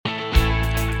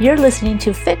You're listening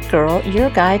to Fit Girl, your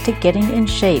guide to getting in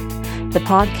shape, the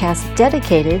podcast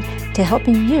dedicated to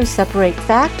helping you separate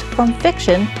fact from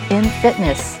fiction in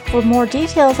fitness. For more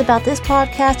details about this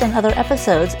podcast and other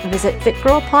episodes, visit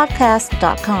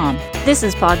fitgirlpodcast.com. This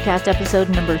is podcast episode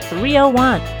number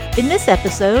 301. In this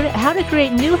episode, how to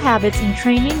create new habits in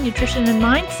training, nutrition, and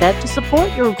mindset to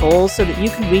support your goals so that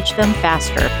you can reach them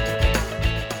faster.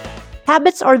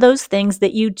 Habits are those things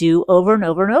that you do over and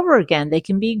over and over again. They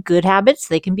can be good habits,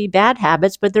 they can be bad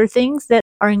habits, but they're things that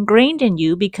are ingrained in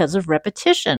you because of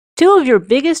repetition. Two of your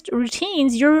biggest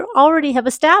routines you already have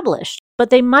established, but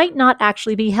they might not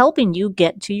actually be helping you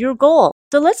get to your goal.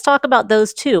 So let's talk about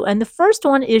those two. And the first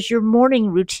one is your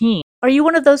morning routine. Are you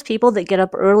one of those people that get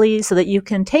up early so that you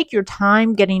can take your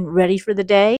time getting ready for the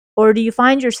day? Or do you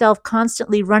find yourself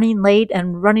constantly running late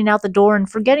and running out the door and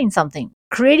forgetting something?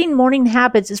 Creating morning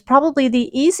habits is probably the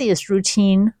easiest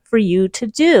routine for you to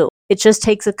do. It just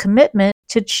takes a commitment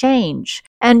to change.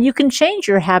 And you can change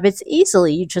your habits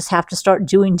easily. You just have to start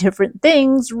doing different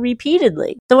things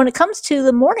repeatedly. So when it comes to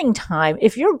the morning time,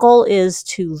 if your goal is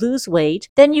to lose weight,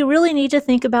 then you really need to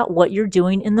think about what you're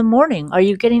doing in the morning. Are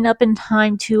you getting up in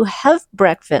time to have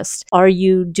breakfast? Are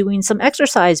you doing some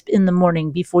exercise in the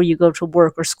morning before you go to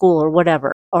work or school or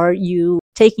whatever? Are you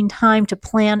taking time to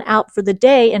plan out for the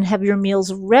day and have your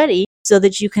meals ready so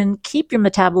that you can keep your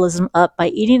metabolism up by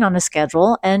eating on a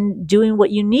schedule and doing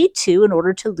what you need to in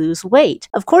order to lose weight?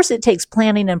 Of course, it takes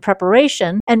planning and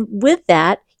preparation, and with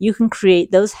that, you can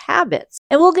create those habits.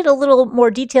 And we'll get a little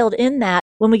more detailed in that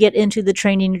when we get into the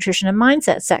training, nutrition, and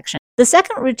mindset section. The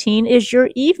second routine is your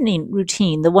evening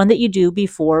routine, the one that you do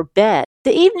before bed.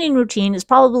 The evening routine is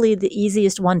probably the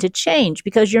easiest one to change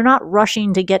because you're not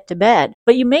rushing to get to bed,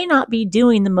 but you may not be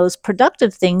doing the most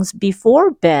productive things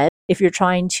before bed if you're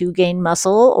trying to gain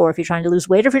muscle or if you're trying to lose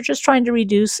weight or if you're just trying to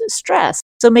reduce stress.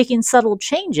 So making subtle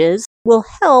changes will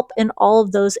help in all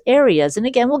of those areas. And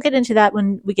again, we'll get into that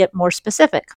when we get more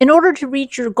specific. In order to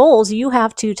reach your goals, you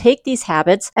have to take these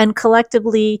habits and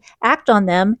collectively act on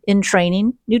them in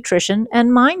training, nutrition, and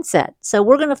mindset. So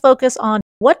we're going to focus on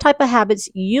what type of habits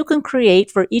you can create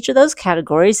for each of those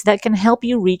categories that can help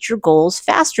you reach your goals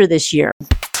faster this year.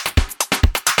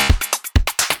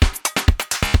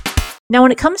 Now,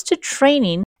 when it comes to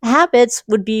training, habits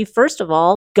would be, first of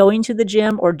all, going to the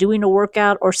gym or doing a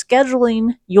workout or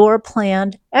scheduling your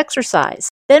planned exercise.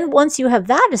 Then once you have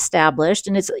that established,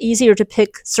 and it's easier to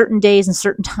pick certain days and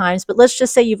certain times, but let's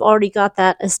just say you've already got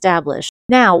that established.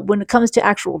 Now, when it comes to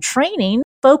actual training,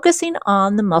 focusing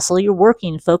on the muscle you're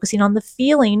working, focusing on the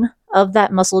feeling of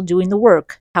that muscle doing the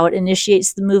work, how it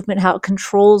initiates the movement, how it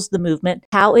controls the movement,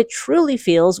 how it truly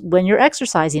feels when you're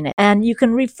exercising it. And you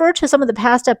can refer to some of the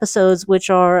past episodes, which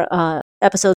are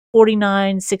episodes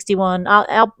 49, 61.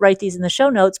 I'll write these in the show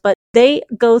notes, but they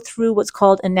go through what's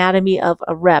called anatomy of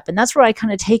a rep. And that's where I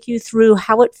kind of take you through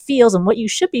how it feels and what you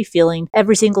should be feeling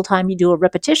every single time you do a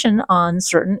repetition on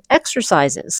certain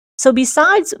exercises. So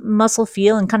besides muscle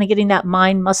feel and kind of getting that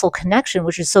mind-muscle connection,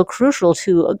 which is so crucial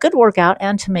to a good workout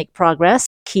and to make progress,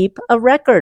 keep a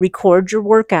record. Record your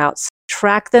workouts.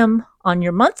 Track them on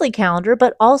your monthly calendar,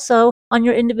 but also on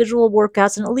your individual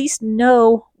workouts, and at least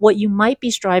know what you might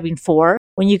be striving for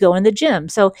when you go in the gym.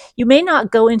 So you may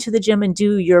not go into the gym and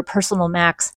do your personal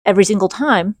max every single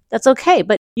time. That's okay,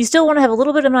 but you still want to have a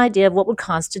little bit of an idea of what would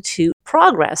constitute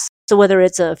progress. So whether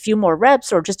it's a few more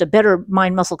reps or just a better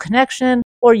mind-muscle connection,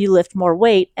 or you lift more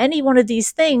weight, any one of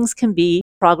these things can be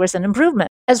progress and improvement.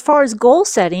 As far as goal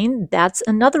setting, that's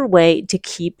another way to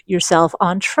keep yourself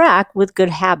on track with good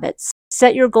habits.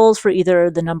 Set your goals for either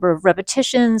the number of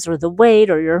repetitions or the weight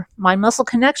or your mind-muscle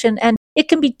connection, and it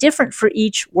can be different for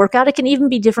each workout. It can even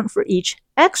be different for each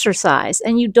exercise,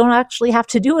 and you don't actually have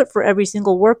to do it for every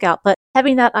single workout, but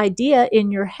having that idea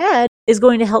in your head is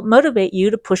going to help motivate you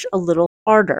to push a little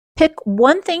harder. Pick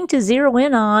one thing to zero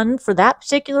in on for that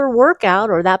particular workout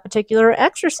or that particular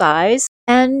exercise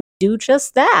and do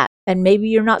just that. And maybe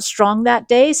you're not strong that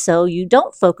day, so you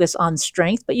don't focus on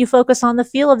strength, but you focus on the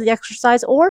feel of the exercise,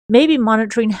 or maybe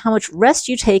monitoring how much rest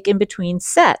you take in between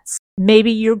sets.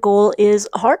 Maybe your goal is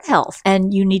heart health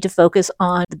and you need to focus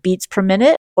on the beats per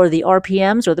minute or the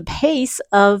RPMs or the pace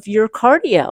of your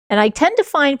cardio. And I tend to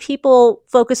find people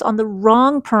focus on the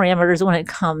wrong parameters when it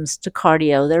comes to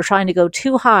cardio. They're trying to go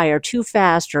too high or too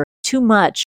fast or too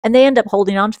much, and they end up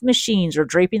holding onto the machines or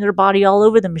draping their body all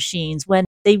over the machines when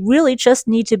they really just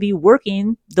need to be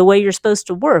working the way you're supposed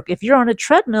to work. If you're on a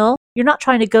treadmill, you're not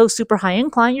trying to go super high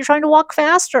incline, you're trying to walk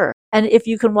faster. And if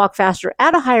you can walk faster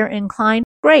at a higher incline,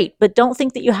 great, but don't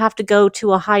think that you have to go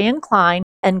to a high incline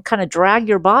and kind of drag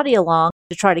your body along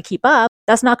to try to keep up,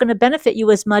 that's not going to benefit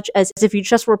you as much as if you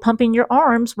just were pumping your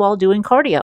arms while doing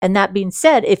cardio. And that being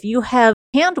said, if you have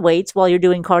hand weights while you're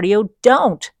doing cardio,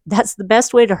 don't. That's the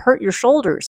best way to hurt your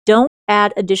shoulders. Don't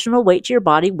add additional weight to your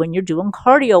body when you're doing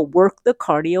cardio. Work the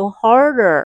cardio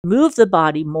harder. Move the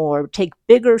body more, take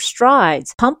bigger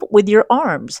strides, pump with your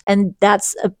arms. And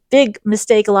that's a big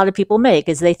mistake a lot of people make,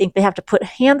 is they think they have to put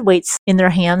hand weights in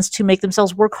their hands to make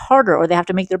themselves work harder, or they have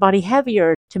to make their body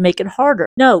heavier to make it harder.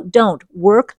 No, don't.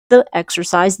 Work the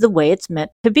exercise the way it's meant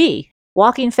to be.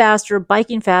 Walking faster,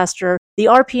 biking faster. The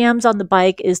RPMs on the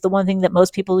bike is the one thing that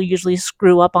most people usually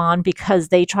screw up on because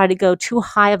they try to go too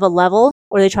high of a level,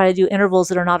 or they try to do intervals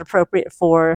that are not appropriate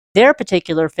for their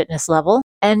particular fitness level.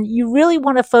 And you really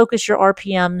want to focus your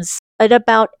RPMs at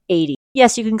about 80.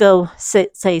 Yes, you can go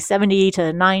say 70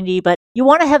 to 90, but you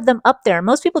want to have them up there.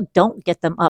 Most people don't get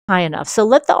them up high enough. So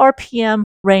let the RPM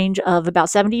range of about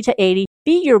 70 to 80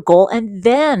 be your goal, and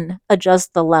then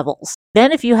adjust the levels.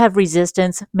 Then if you have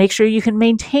resistance, make sure you can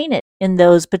maintain it in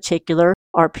those particular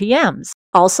RPMs.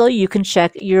 Also, you can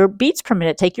check your beats per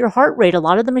minute, take your heart rate. A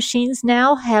lot of the machines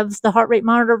now have the heart rate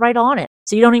monitor right on it.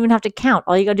 So you don't even have to count.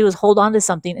 All you got to do is hold on to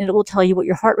something and it will tell you what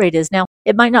your heart rate is. Now,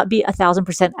 it might not be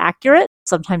 1,000% accurate.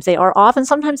 Sometimes they are off, and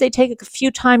sometimes they take a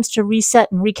few times to reset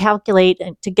and recalculate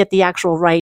and to get the actual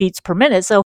right beats per minute.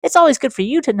 So it's always good for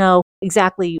you to know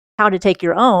exactly how to take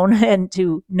your own and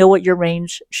to know what your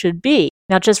range should be.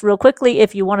 Now, just real quickly,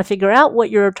 if you want to figure out what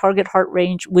your target heart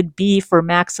range would be for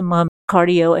maximum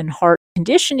cardio and heart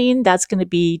conditioning, that's going to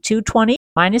be 220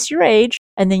 minus your age,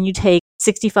 and then you take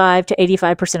 65 to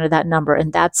 85% of that number,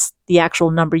 and that's the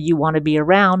actual number you want to be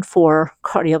around for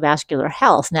cardiovascular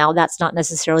health. Now, that's not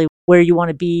necessarily where you want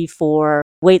to be for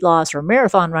weight loss or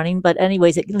marathon running, but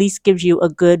anyways, it at least gives you a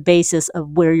good basis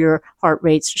of where your heart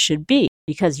rates should be,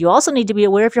 because you also need to be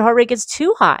aware if your heart rate gets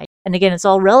too high. And again, it's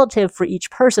all relative for each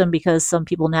person, because some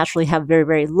people naturally have very,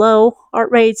 very low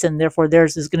heart rates, and therefore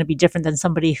theirs is going to be different than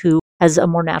somebody who has a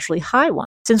more naturally high one.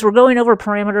 Since we're going over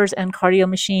parameters and cardio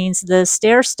machines, the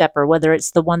stair stepper, whether it's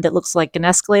the one that looks like an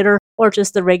escalator or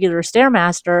just the regular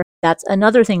Stairmaster, that's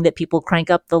another thing that people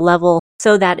crank up the level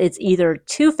so that it's either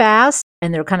too fast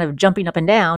and they're kind of jumping up and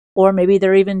down, or maybe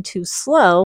they're even too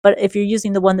slow. But if you're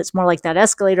using the one that's more like that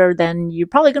escalator, then you're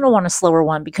probably going to want a slower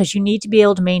one, because you need to be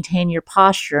able to maintain your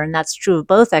posture. And that's true of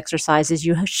both exercises.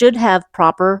 You should have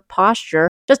proper posture,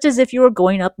 just as if you were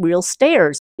going up real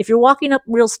stairs. If you're walking up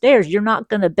real stairs, you're not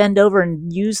going to bend over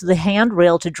and use the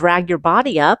handrail to drag your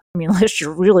body up. I mean, unless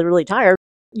you're really, really tired.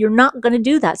 You're not going to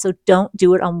do that. So don't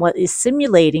do it on what is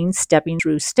simulating stepping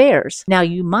through stairs. Now,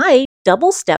 you might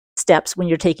double steps when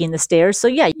you're taking the stairs. So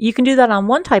yeah, you can do that on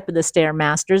one type of the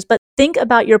Stairmasters, but think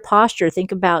about your posture.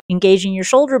 Think about engaging your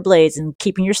shoulder blades and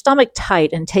keeping your stomach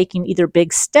tight and taking either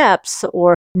big steps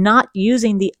or not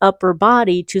using the upper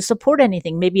body to support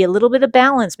anything. Maybe a little bit of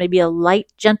balance, maybe a light,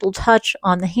 gentle touch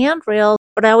on the handrail.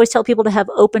 But I always tell people to have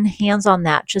open hands on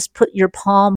that. Just put your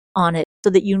palm on it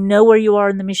so that you know where you are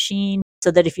in the machine,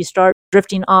 so that if you start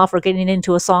drifting off or getting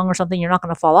into a song or something, you're not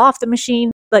going to fall off the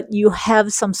machine, but you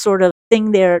have some sort of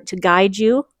thing there to guide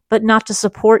you, but not to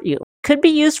support you. Could be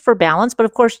used for balance, but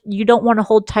of course, you don't want to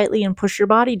hold tightly and push your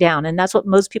body down. And that's what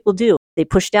most people do. They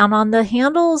push down on the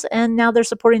handles, and now they're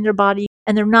supporting their body,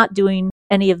 and they're not doing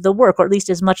any of the work, or at least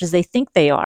as much as they think they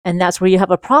are. And that's where you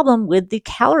have a problem with the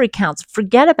calorie counts.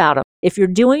 Forget about them. If you're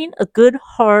doing a good,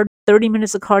 hard 30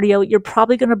 minutes of cardio, you're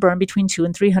probably going to burn between 200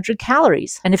 and 300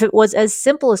 calories. And if it was as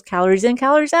simple as calories in,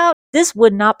 calories out, this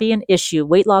would not be an issue.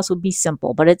 Weight loss would be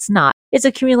simple, but it's not. It's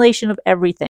accumulation of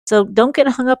everything. So don't get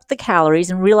hung up with the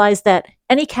calories, and realize that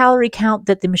any calorie count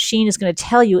that the machine is going to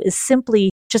tell you is simply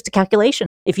just a calculation.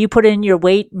 If you put in your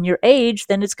weight and your age,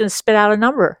 then it's going to spit out a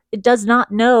number. It does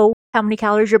not know how many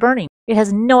calories you're burning. It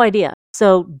has no idea.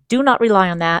 So do not rely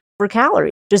on that for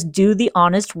calories. Just do the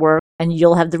honest work, and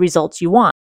you'll have the results you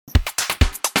want.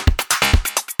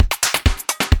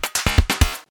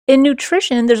 In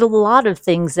nutrition, there's a lot of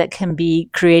things that can be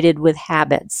created with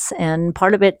habits, and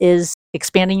part of it is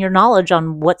expanding your knowledge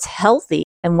on what's healthy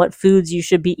and what foods you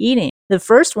should be eating. The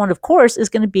first one, of course, is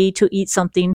going to be to eat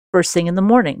something first thing in the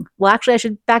morning. Well, actually, I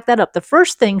should back that up. The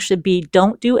first thing should be,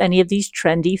 don't do any of these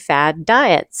trendy fad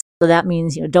diets. So that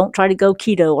means, don't try to go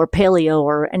keto or paleo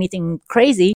or anything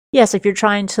crazy. Yes, if you're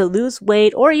trying to lose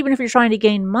weight, or even if you're trying to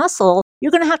gain muscle,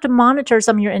 you're going to have to monitor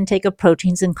some of your intake of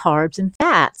proteins and carbs and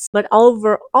fats. But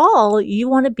overall, you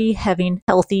want to be having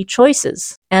healthy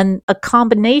choices and a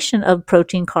combination of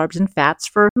protein, carbs, and fats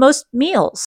for most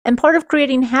meals. And part of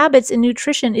creating habits in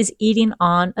nutrition is eating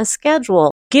on a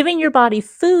schedule. giving your body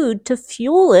food to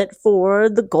fuel it for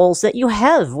the goals that you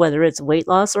have, whether it's weight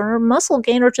loss or muscle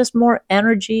gain or just more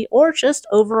energy or just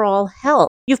overall health.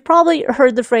 You've probably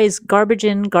heard the phrase garbage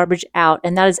in, garbage out,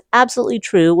 and that is absolutely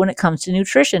true when it comes to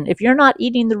nutrition. If you're not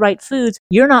eating the right foods,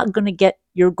 you're not going to get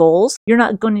your goals, you're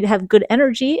not going to have good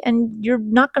energy, and you're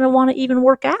not going to want to even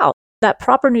work out. That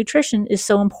proper nutrition is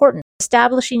so important.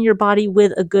 Establishing your body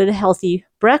with a good, healthy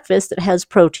breakfast that has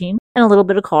protein and a little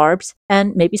bit of carbs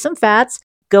and maybe some fats,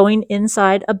 going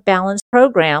inside a balanced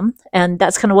program. And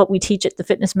that's kind of what we teach at the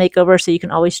Fitness Makeover. So you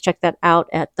can always check that out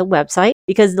at the website,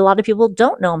 because a lot of people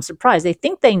don't know. I'm surprised. They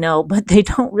think they know, but they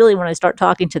don't really when I start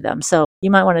talking to them. So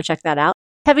you might want to check that out.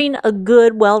 Having a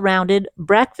good, well-rounded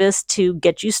breakfast to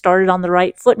get you started on the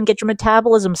right foot and get your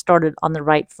metabolism started on the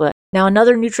right foot. Now,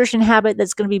 another nutrition habit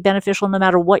that's going to be beneficial no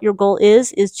matter what your goal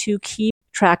is to keep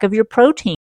track of your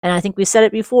protein. And I think we said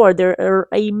it before, there are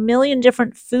a million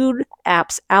different food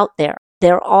apps out there.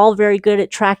 They're all very good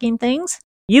at tracking things.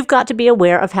 You've got to be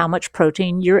aware of how much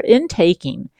protein you're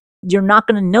intaking. You're not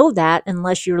going to know that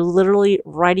unless you're literally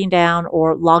writing down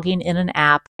or logging in an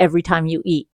app every time you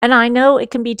eat. And I know it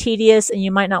can be tedious and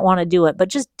you might not want to do it, but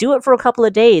just do it for a couple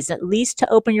of days, at least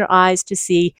to open your eyes to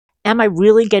see, am I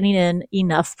really getting in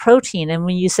enough protein? And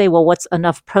when you say, well, what's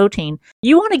enough protein?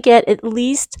 You want to get at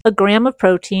least a gram of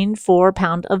protein for a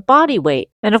pound of body weight.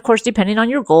 And of course, depending on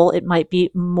your goal, it might be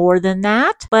more than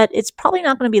that, but it's probably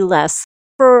not going to be less.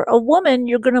 For a woman,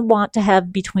 you're going to want to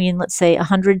have between, let's say,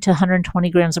 100 to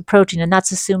 120 grams of protein, and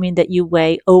that's assuming that you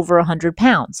weigh over 100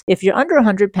 pounds. If you're under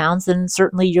 100 pounds, then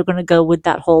certainly you're going to go with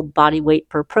that whole body weight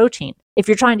per protein. If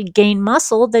you're trying to gain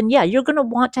muscle, then yeah, you're going to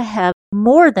want to have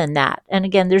more than that. And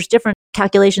again, there's different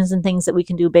calculations and things that we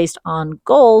can do based on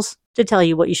goals to tell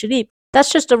you what you should eat.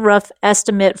 That's just a rough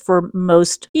estimate for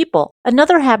most people.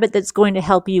 Another habit that's going to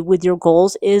help you with your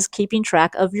goals is keeping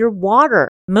track of your water.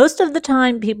 Most of the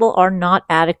time, people are not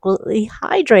adequately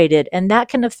hydrated, and that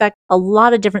can affect a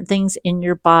lot of different things in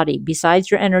your body, besides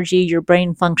your energy, your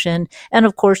brain function, and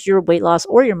of course, your weight loss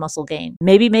or your muscle gain.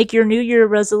 Maybe make your New Year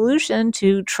resolution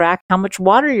to track how much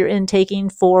water you're intaking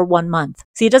for 1 month.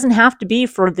 See, it doesn't have to be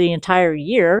for the entire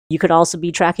year. You could also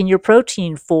be tracking your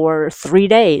protein for 3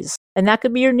 days. And that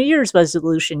could be your New Year's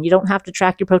resolution. You don't have to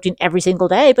track your protein every single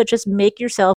day, but just make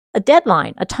yourself a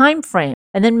deadline, a time frame.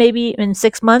 And then maybe in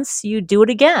 6 months, you do it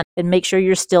again and make sure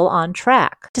you're still on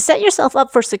track. To set yourself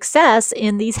up for success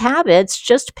in these habits,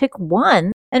 just pick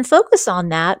one and focus on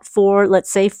that for,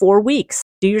 let's say, 4 weeks.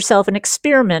 Do yourself an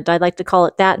experiment. I like to call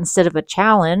it that instead of a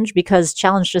challenge, because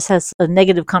challenge just has a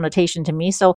negative connotation to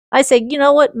me. So I say, you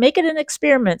know what, make it an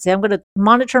experiment. Say, I'm going to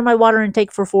monitor my water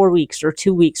intake for 4 weeks or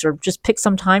 2 weeks, or just pick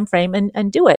some time frame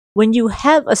and do it. When you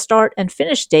have a start and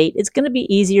finish date, it's going to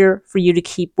be easier for you to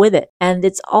keep with it. And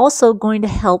it's also going to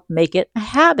help make it a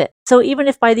habit. So even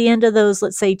if by the end of those,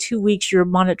 let's say 2 weeks, you're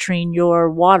monitoring your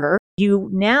water, you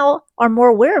now are more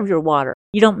aware of your water.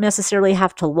 You don't necessarily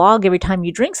have to log every time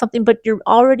you drink something, but you're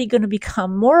already going to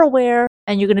become more aware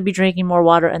and you're going to be drinking more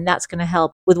water, and that's going to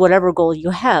help with whatever goal you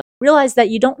have. Realize that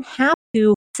you don't have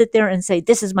to sit there and say,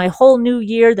 this is my whole new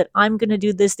year, that I'm going to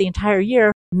do this the entire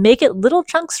year. Make it little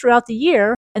chunks throughout the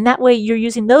year, and that way you're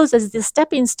using those as the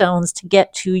stepping stones to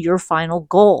get to your final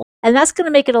goal. And that's going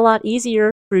to make it a lot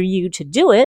easier for you to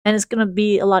do it. And it's going to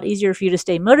be a lot easier for you to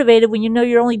stay motivated when you know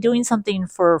you're only doing something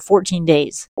for 14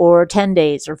 days or 10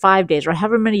 days or 5 days or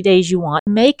however many days you want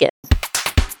to make it.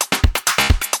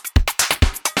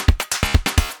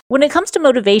 When it comes to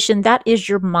motivation, that is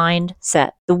your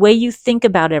mindset, the way you think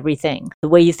about everything, the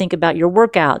way you think about your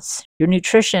workouts, your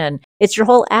nutrition. It's your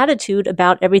whole attitude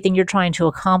about everything you're trying to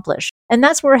accomplish. And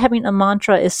that's where having a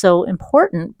mantra is so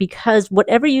important, because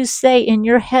whatever you say in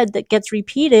your head that gets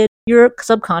repeated, your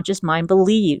subconscious mind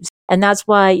believes. And that's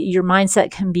why your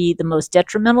mindset can be the most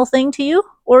detrimental thing to you,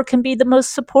 or it can be the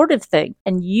most supportive thing.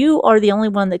 And you are the only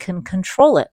one that can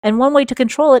control it. And one way to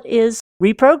control it is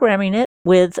reprogramming it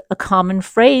with a common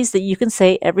phrase that you can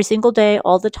say every single day,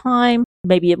 all the time.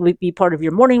 Maybe it would be part of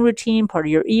your morning routine, part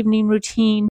of your evening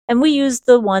routine. And we use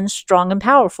the one strong and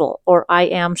powerful, or I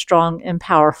am strong and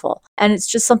powerful. And it's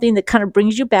just something that kind of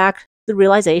brings you back to the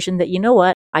realization that, you know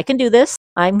what, I can do this.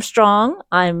 I'm strong.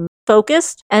 I'm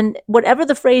focused. And whatever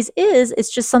the phrase is,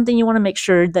 it's just something you want to make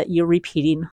sure that you're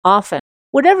repeating often.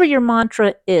 Whatever your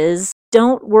mantra is,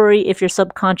 don't worry if your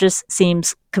subconscious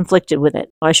seems conflicted with it.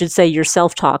 Or I should say your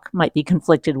self-talk might be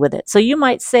conflicted with it. So you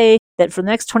might say that for the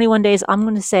next 21 days, I'm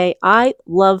going to say, I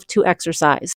love to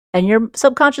exercise. And your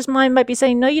subconscious mind might be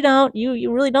saying, no, you don't.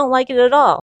 You really don't like it at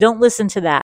all. Don't listen to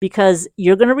that, because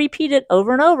you're going to repeat it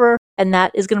over and over, and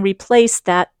that is going to replace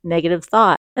that negative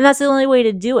thought. And that's the only way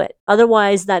to do it.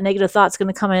 Otherwise, that negative thought's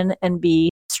going to come in and be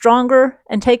stronger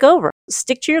and take over.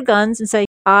 Stick to your guns and say,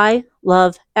 I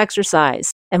love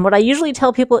exercise. And what I usually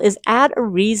tell people is add a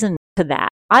reason to that.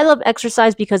 I love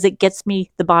exercise because it gets me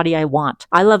the body I want.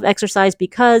 I love exercise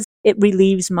because it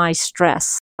relieves my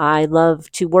stress. I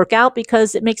love to work out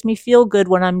because it makes me feel good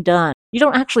when I'm done. You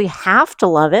don't actually have to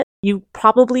love it. You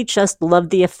probably just love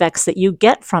the effects that you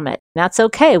get from it. That's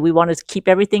okay. We want to keep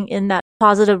everything in that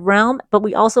positive realm, but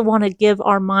we also want to give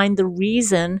our mind the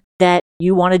reason that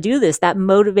you want to do this, that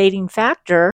motivating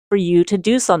factor for you to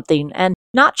do something, and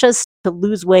not just to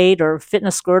lose weight or fit in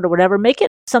a skirt or whatever. Make it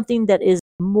something that is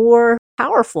more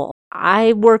powerful.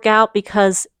 I work out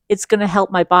because it's going to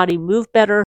help my body move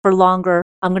better for longer.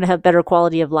 I'm going to have better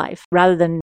quality of life rather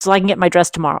than so I can get my dress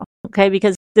tomorrow. Okay.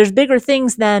 Because there's bigger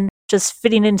things than just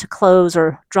fitting into clothes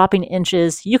or dropping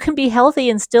inches. You can be healthy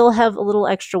and still have a little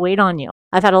extra weight on you.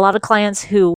 I've had a lot of clients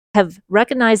who have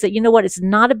recognized that, you know what, it's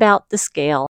not about the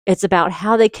scale. It's about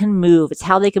how they can move. It's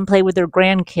how they can play with their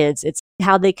grandkids. It's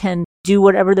how they can do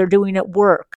whatever they're doing at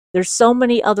work. There's so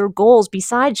many other goals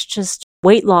besides just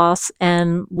weight loss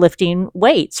and lifting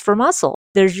weights for muscle.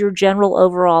 There's your general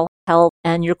overall health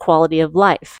and your quality of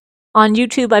life. On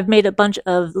YouTube, I've made a bunch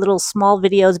of little small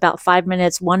videos about 5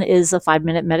 minutes. One is a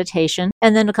 5-minute meditation,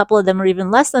 and then a couple of them are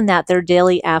even less than that. They're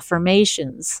daily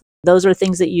affirmations. Those are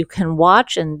things that you can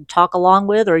watch and talk along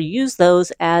with, or use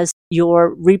those as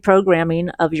your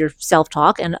reprogramming of your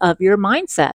self-talk and of your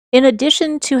mindset. In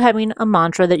addition to having a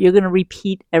mantra that you're going to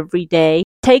repeat every day,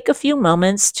 take a few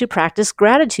moments to practice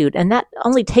gratitude. And that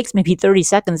only takes maybe 30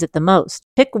 seconds at the most.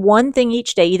 Pick one thing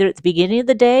each day, either at the beginning of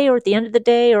the day or at the end of the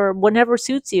day or whenever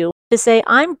suits you, to say,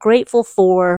 I'm grateful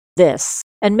for this.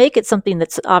 And make it something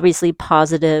that's obviously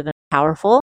positive and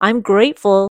powerful. I'm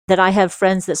grateful that I have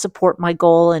friends that support my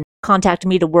goal and contact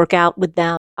me to work out with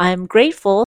them. I'm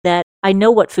grateful that I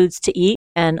know what foods to eat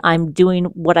and I'm doing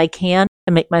what I can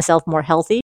to make myself more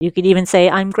healthy. You could even say,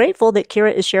 I'm grateful that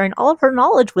Kira is sharing all of her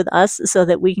knowledge with us so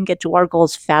that we can get to our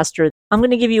goals faster. I'm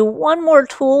going to give you one more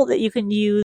tool that you can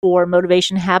use for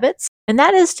motivation habits, and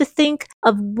that is to think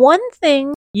of one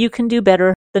thing you can do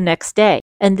better the next day.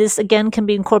 And this, again, can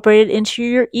be incorporated into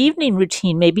your evening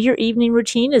routine. Maybe your evening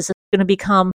routine is going to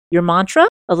become your mantra,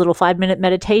 a little 5-minute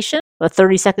meditation, a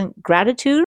 30-second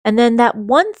gratitude, and then that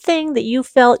one thing that you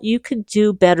felt you could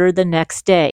do better the next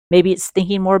day. Maybe it's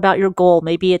thinking more about your goal.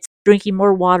 Maybe it's drinking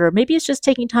more water. Maybe it's just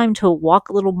taking time to walk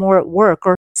a little more at work,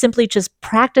 or simply just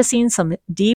practicing some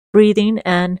deep breathing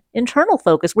and internal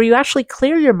focus where you actually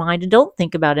clear your mind and don't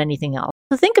think about anything else.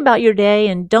 So think about your day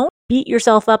and don't beat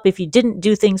yourself up if you didn't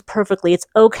do things perfectly. It's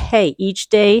okay. Each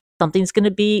day, something's going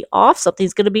to be off,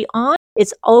 something's going to be on.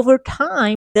 It's over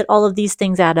time that all of these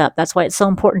things add up. That's why it's so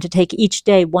important to take each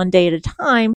day one day at a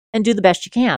time and do the best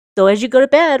you can. So as you go to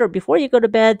bed or before you go to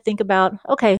bed, think about,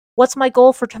 okay, what's my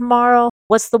goal for tomorrow?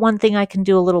 What's the one thing I can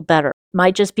do a little better?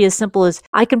 Might just be as simple as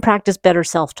I can practice better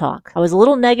self-talk. I was a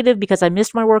little negative because I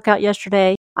missed my workout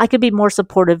yesterday. I could be more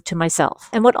supportive to myself.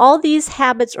 And what all these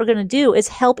habits are going to do is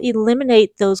help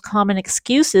eliminate those common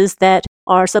excuses that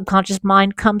our subconscious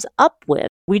mind comes up with.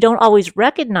 We don't always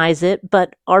recognize it,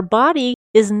 but our body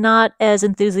is not as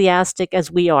enthusiastic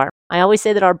as we are. I always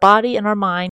say that our body and our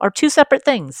mind are two separate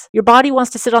things. Your body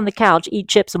wants to sit on the couch, eat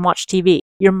chips, and watch TV.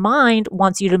 Your mind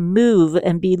wants you to move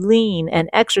and be lean and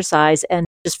exercise and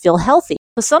just feel healthy.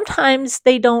 So sometimes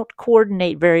they don't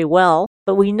coordinate very well,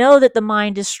 but we know that the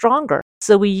mind is stronger.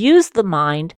 So we use the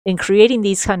mind in creating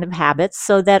these kind of habits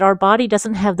so that our body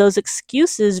doesn't have those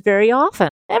excuses very often.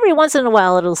 Every once in a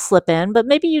while it'll slip in, but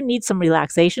maybe you need some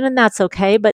relaxation and that's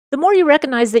okay. But the more you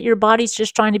recognize that your body's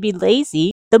just trying to be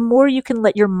lazy, the more you can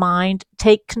let your mind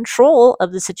take control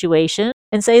of the situation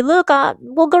and say, look,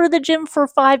 we'll go to the gym for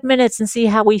 5 minutes and see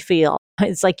how we feel.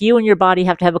 It's like you and your body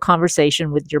have to have a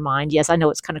conversation with your mind. Yes, I know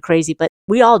it's kind of crazy, but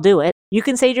we all do it. You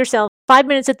can say to yourself, 5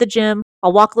 minutes at the gym,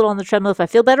 I'll walk a little on the treadmill. If I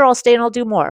feel better, I'll stay and I'll do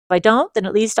more. If I don't, then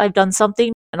at least I've done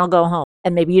something and I'll go home.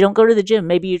 And maybe you don't go to the gym.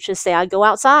 Maybe you just say, I go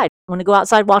outside. I want to go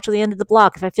outside, walk to the end of the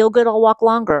block. If I feel good, I'll walk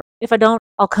longer. If I don't,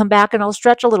 I'll come back and I'll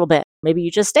stretch a little bit. Maybe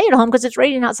you just stay at home because it's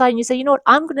raining outside and you say, you know what,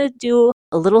 I'm going to do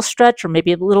a little stretch or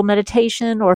maybe a little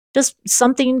meditation or just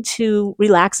something to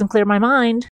relax and clear my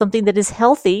mind, something that is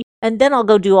healthy. And then I'll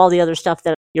go do all the other stuff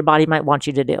that your body might want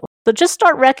you to do. So just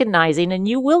start recognizing, and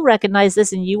you will recognize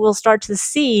this and you will start to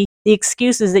see the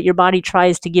excuses that your body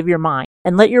tries to give your mind.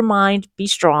 And let your mind be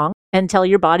strong and tell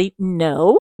your body,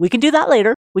 no, we can do that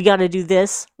later. We got to do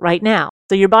this right now.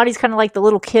 So your body's kind of like the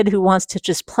little kid who wants to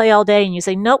just play all day and you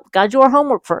say, nope, gotta do our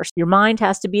homework first. Your mind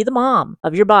has to be the mom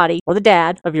of your body or the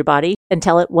dad of your body and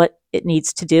tell it what it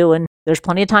needs to do. And there's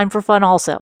plenty of time for fun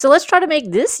also. So let's try to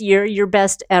make this year your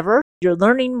best ever. You're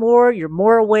learning more, you're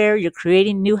more aware, you're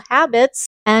creating new habits,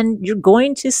 and you're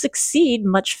going to succeed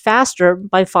much faster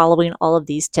by following all of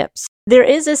these tips. There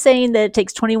is a saying that it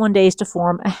takes 21 days to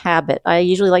form a habit. I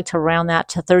usually like to round that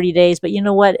to 30 days, but you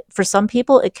know what? For some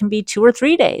people, it can be 2 or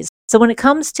 3 days. So when it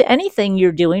comes to anything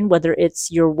you're doing, whether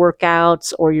it's your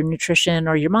workouts or your nutrition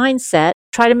or your mindset,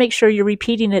 try to make sure you're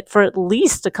repeating it for at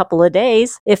least a couple of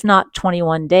days, if not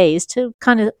 21 days, to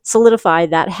kind of solidify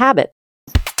that habit.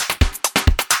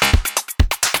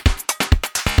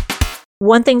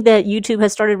 One thing that YouTube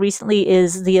has started recently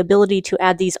is the ability to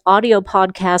add these audio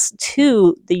podcasts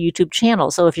to the YouTube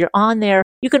channel. So if you're on there,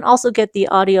 you can also get the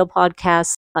audio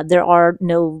podcasts. There are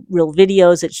no real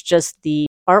videos. It's just the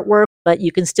artwork, but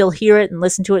you can still hear it and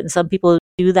listen to it. And some people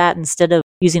do that instead of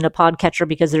using a podcatcher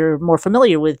because they're more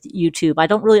familiar with YouTube. I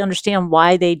don't really understand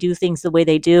why they do things the way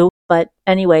they do. But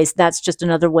anyways, that's just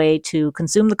another way to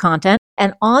consume the content.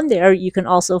 And on there, you can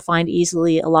also find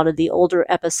easily a lot of the older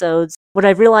episodes. What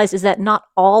I've realized is that not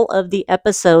all of the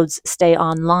episodes stay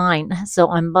online. So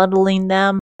I'm bundling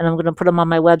them and I'm going to put them on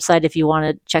my website if you want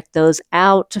to check those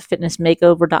out.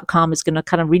 Fitnessmakeover.com is going to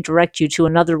kind of redirect you to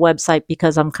another website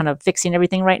because I'm kind of fixing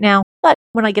everything right now. But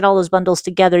when I get all those bundles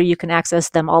together, you can access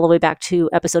them all the way back to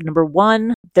episode number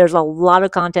 1. There's a lot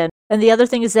of content. And the other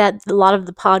thing is that a lot of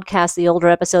the podcasts, the older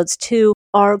episodes too,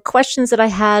 are questions that I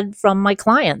had from my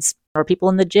clients or people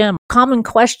in the gym, common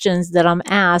questions that I'm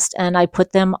asked, and I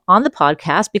put them on the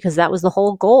podcast because that was the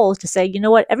whole goal, to say, you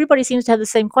know what, everybody seems to have the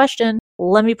same question.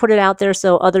 Let me put it out there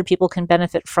so other people can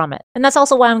benefit from it. And that's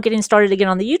also why I'm getting started again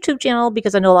on the YouTube channel,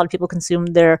 because I know a lot of people consume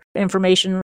their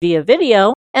information via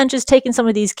video, and just taking some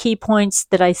of these key points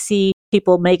that I see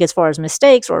people make as far as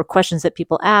mistakes or questions that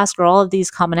people ask or all of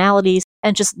these commonalities,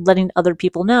 and just letting other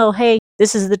people know, hey,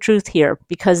 this is the truth here,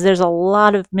 because there's a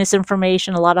lot of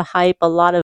misinformation, a lot of hype, a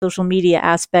lot of social media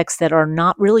aspects that are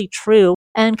not really true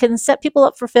and can set people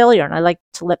up for failure. And I like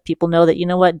to let people know that, you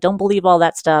know what, don't believe all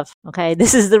that stuff. Okay,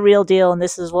 this is the real deal and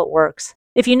this is what works.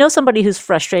 If you know somebody who's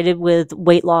frustrated with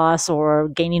weight loss or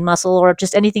gaining muscle or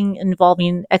just anything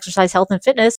involving exercise, health, and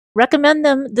fitness, recommend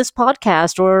them this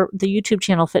podcast or the YouTube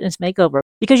channel Fitness Makeover,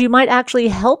 because you might actually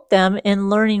help them in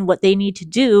learning what they need to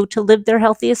do to live their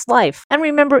healthiest life. And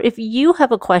remember, if you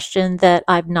have a question that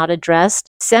I've not addressed,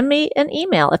 send me an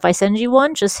email. If I send you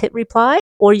one, just hit reply,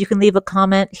 or you can leave a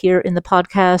comment here in the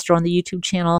podcast or on the YouTube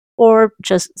channel, or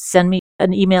just send me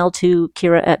an email to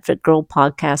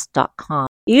Kira@fitgirlpodcast.com.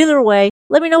 Either way,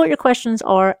 let me know what your questions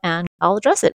are and I'll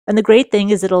address it. And the great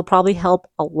thing is it'll probably help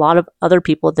a lot of other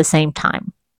people at the same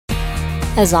time.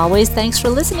 As always, thanks for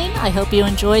listening. I hope you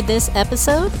enjoyed this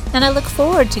episode, and I look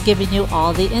forward to giving you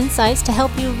all the insights to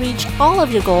help you reach all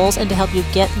of your goals and to help you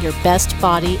get your best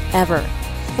body ever.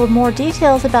 For more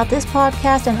details about this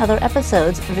podcast and other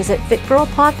episodes, visit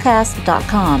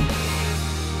fitgirlpodcast.com.